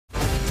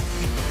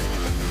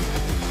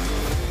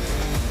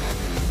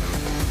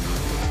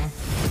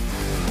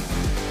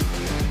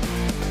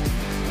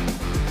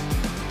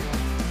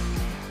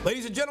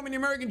and gentlemen, the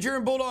American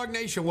Cheering Bulldog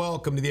Nation,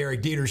 welcome to the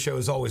Eric Deters Show.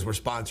 As always, we're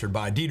sponsored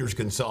by Deters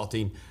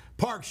Consulting,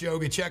 Parks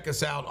Yoga. Check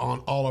us out on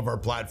all of our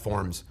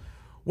platforms.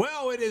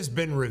 Well, it has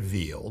been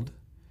revealed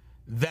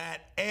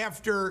that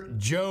after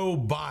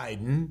Joe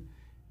Biden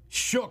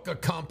shook a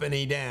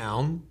company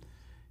down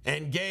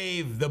and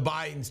gave the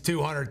Bidens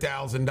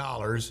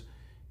 $200,000,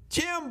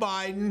 Jim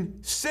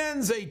Biden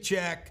sends a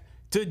check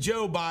to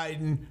Joe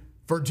Biden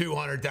for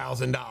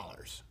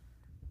 $200,000.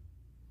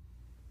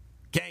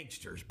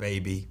 Gangsters,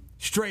 baby.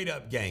 Straight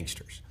up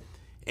gangsters.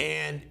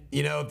 And,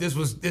 you know, if this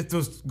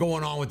was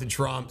going on with the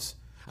Trumps,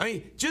 I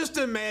mean, just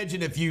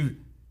imagine if you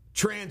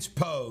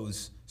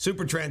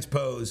super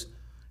transpose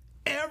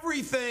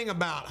everything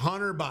about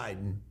Hunter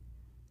Biden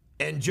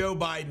and Joe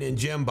Biden and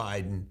Jim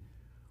Biden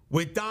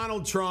with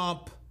Donald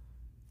Trump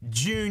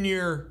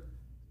Jr.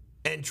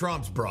 and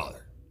Trump's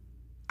brother.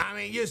 I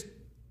mean, just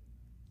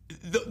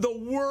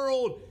the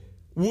world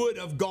would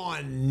have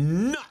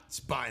gone nuts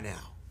by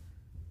now.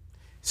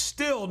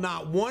 Still,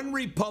 not one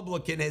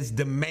Republican has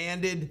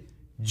demanded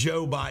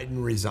Joe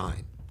Biden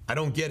resign. I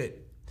don't get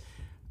it.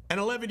 An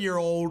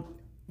 11-year-old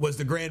was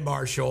the grand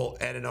marshal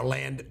at an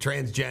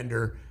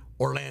transgender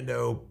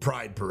Orlando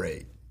Pride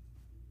Parade.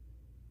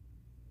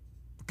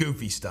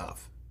 Goofy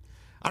stuff.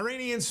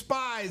 Iranian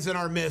spies in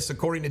our midst,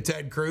 according to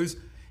Ted Cruz.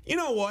 You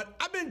know what?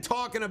 I've been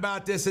talking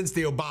about this since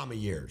the Obama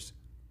years.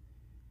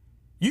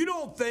 You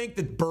don't think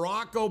that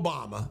Barack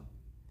Obama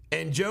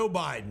and Joe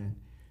Biden,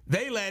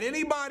 they let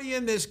anybody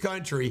in this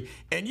country,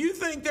 and you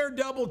think they're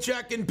double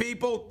checking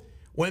people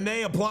when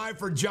they apply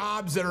for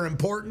jobs that are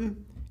important?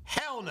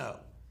 Hell no.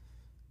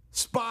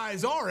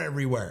 Spies are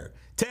everywhere.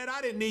 Ted,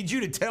 I didn't need you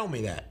to tell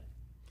me that.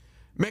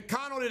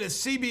 McConnell did a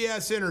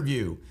CBS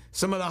interview.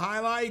 Some of the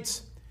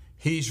highlights,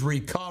 he's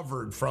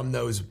recovered from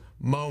those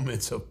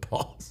moments of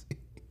palsy.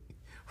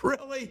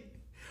 Really?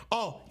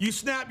 Oh, you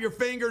snap your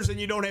fingers and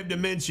you don't have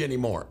dementia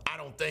anymore. I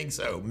don't think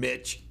so,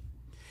 Mitch.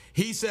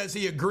 He says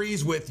he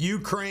agrees with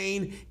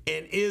Ukraine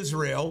and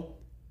Israel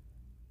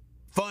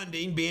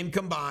funding being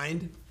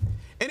combined.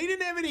 And he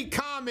didn't have any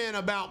comment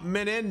about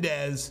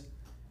Menendez.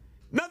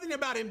 Nothing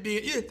about him.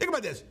 Think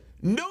about this.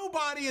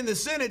 Nobody in the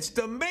Senate's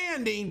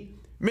demanding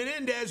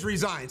Menendez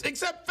resigns,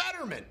 except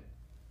Fetterman.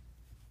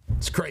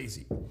 It's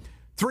crazy.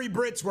 3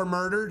 Brits were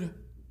murdered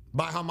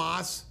by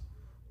Hamas.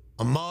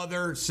 A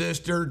mother,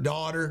 sister,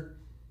 daughter.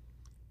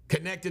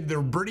 Connected to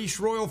the British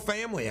royal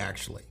family,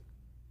 actually.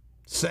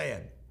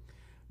 Sad.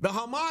 The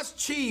Hamas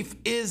chief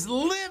is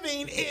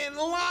living in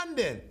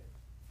London.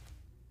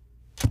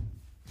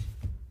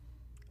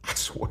 I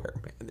swear,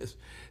 man,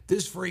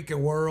 this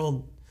freaking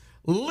world.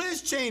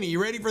 Liz Cheney,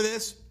 you ready for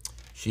this?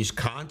 She's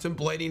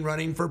contemplating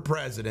running for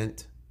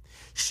president.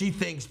 She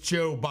thinks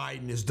Joe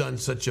Biden has done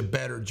such a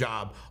better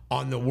job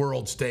on the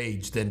world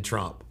stage than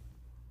Trump.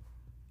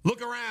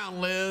 Look around,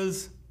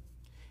 Liz.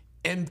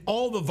 And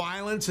all the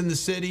violence in the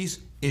cities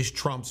is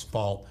Trump's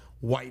fault.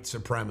 White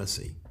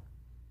supremacy.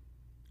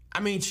 I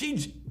mean,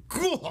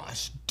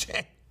 gosh,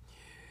 dang.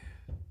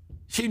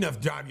 She enough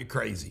to drive you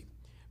crazy.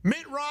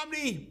 Mitt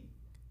Romney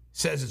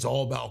says it's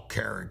all about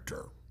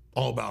character.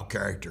 All about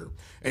character.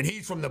 And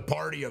he's from the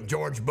party of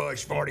George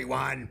Bush,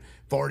 41,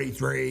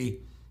 43,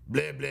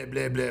 blah, blah,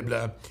 blah, blah,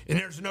 blah. And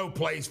there's no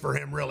place for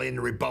him really in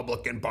the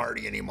Republican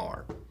Party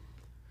anymore.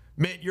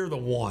 Mitt, you're the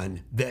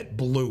one that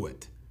blew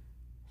it.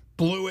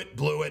 Blew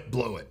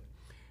it.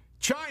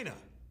 China,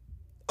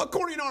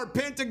 according to our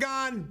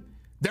Pentagon,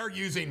 they're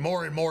using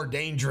more and more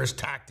dangerous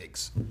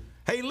tactics.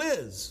 Hey,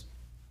 Liz.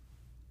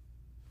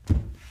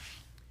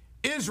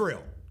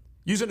 Israel,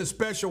 using a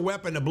special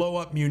weapon to blow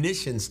up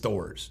munition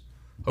stores.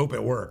 Hope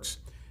it works.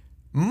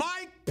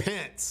 Mike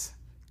Pence,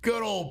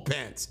 good old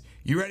Pence.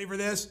 You ready for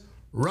this?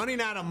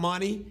 Running out of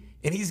money,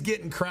 and he's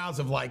getting crowds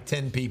of like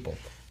 10 people.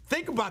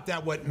 Think about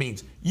that, what it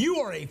means. You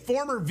are a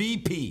former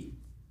VP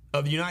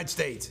of the United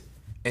States,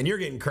 and you're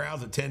getting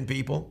crowds of 10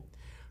 people.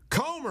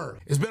 Comer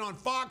has been on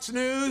Fox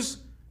News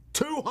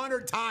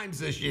 200 times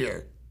this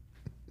year.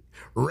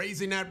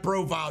 Raising that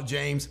profile,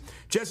 James.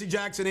 Jesse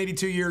Jackson,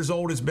 82 years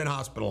old, has been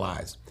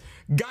hospitalized.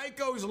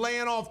 Geico's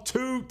laying off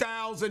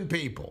 2,000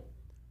 people.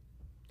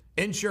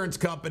 Insurance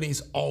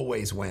companies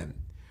always win.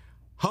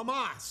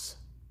 Hamas.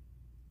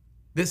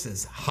 This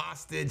is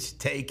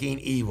hostage-taking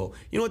evil.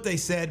 You know what they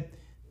said?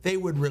 They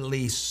would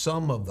release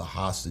some of the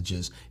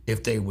hostages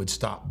if they would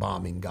stop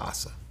bombing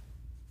Gaza.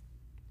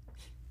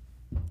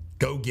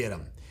 Go get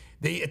them.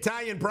 The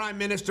Italian Prime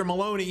Minister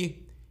Meloni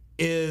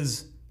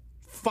is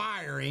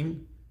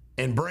firing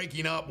and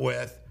breaking up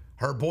with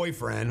her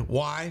boyfriend.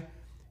 Why?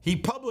 He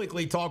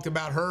publicly talked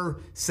about her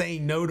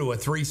saying no to a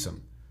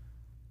threesome.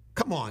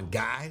 Come on,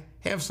 guy.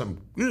 Have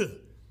some. Ugh.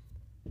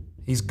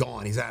 He's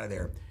gone. He's out of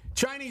there.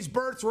 Chinese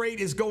birth rate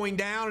is going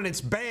down, and it's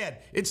bad.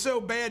 It's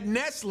so bad,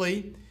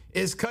 Nestle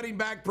is cutting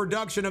back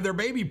production of their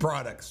baby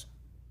products.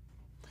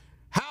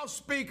 House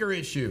Speaker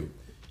issue.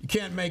 You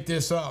can't make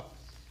this up.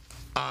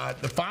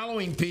 The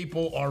following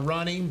people are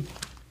running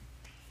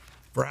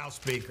for House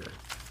Speaker.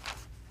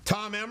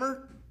 Tom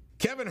Emmer,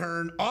 Kevin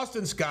Hern,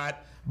 Austin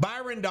Scott,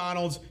 Byron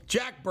Donalds,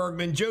 Jack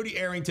Bergman, Jody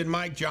Arrington,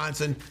 Mike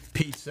Johnson,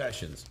 Pete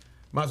Sessions.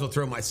 Might as well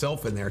throw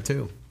myself in there,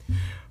 too.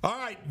 All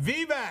right,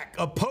 Vivek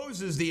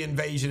opposes the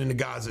invasion in the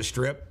Gaza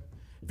Strip.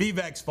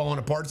 Vivek's falling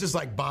apart. It's just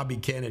like Bobby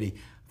Kennedy.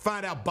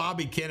 Find out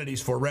Bobby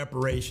Kennedy's for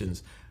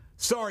reparations.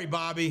 Sorry,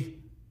 Bobby.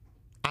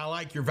 I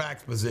like your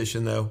vax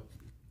position, though.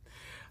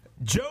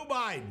 Joe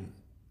Biden,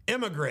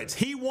 immigrants.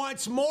 He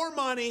wants more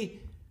money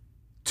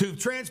to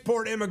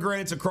transport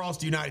immigrants across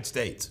the United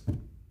States.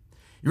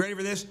 You ready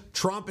for this?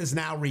 Trump has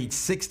now reached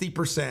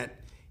 60%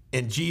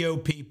 in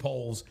GOP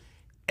polls.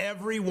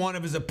 Every one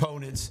of his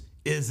opponents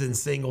is in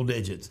single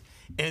digits.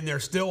 And they're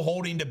still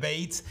holding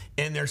debates,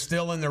 and they're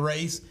still in the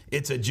race.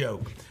 It's a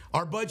joke.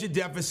 Our budget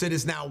deficit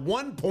is now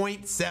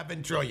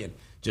 $1.7 trillion.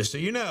 Just so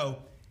you know,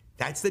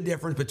 that's the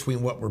difference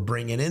between what we're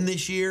bringing in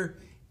this year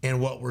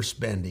and what we're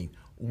spending.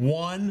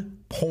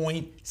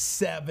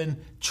 $1.7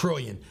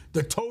 trillion.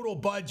 The total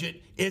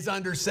budget is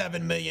under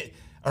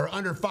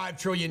 $5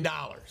 trillion.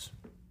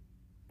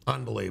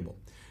 Unbelievable.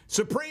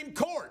 Supreme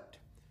Court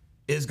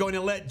is going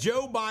to let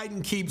Joe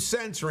Biden keep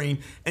censoring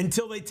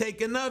until they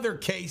take another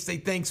case they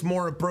think's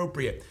more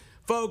appropriate.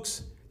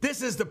 Folks,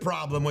 this is the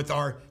problem with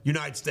our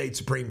United States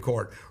Supreme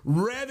Court.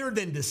 Rather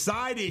than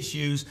decide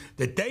issues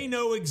that they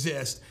know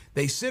exist,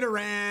 they sit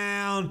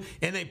around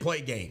and they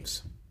play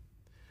games.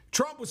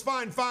 Trump was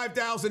fined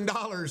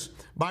 $5,000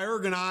 by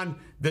Erdogan,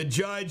 the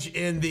judge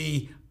in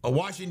the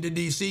Washington,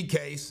 D.C.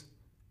 case.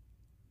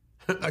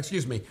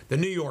 Excuse me, the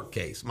New York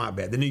case. My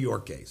bad, the New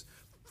York case.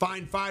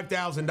 Fined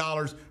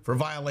 $5,000 for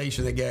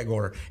violation of the gag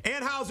order.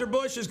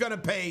 Anheuser-Busch is going to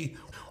pay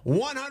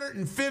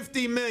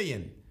 $150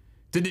 million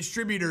to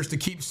distributors to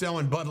keep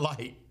selling Bud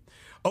Light.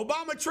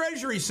 Obama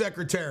Treasury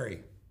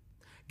Secretary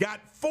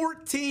got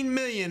 $14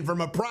 million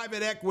from a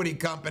private equity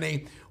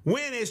company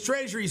when, as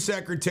Treasury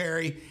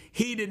Secretary,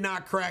 he did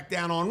not crack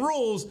down on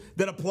rules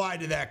that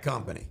applied to that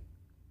company.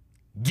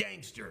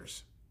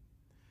 Gangsters.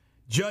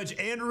 Judge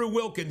Andrew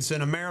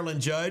Wilkinson, a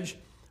Maryland judge,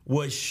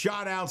 was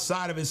shot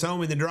outside of his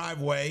home in the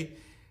driveway.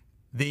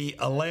 The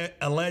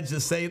alleged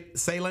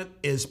assailant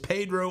is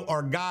Pedro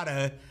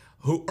Argata,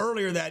 who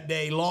earlier that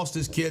day lost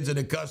his kids in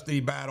a custody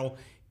battle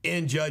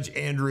in Judge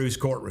Andrew's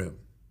courtroom.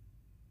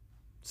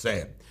 Say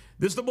it.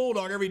 This is the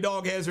Bulldog. Every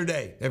dog has their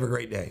day. Have a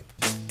great day.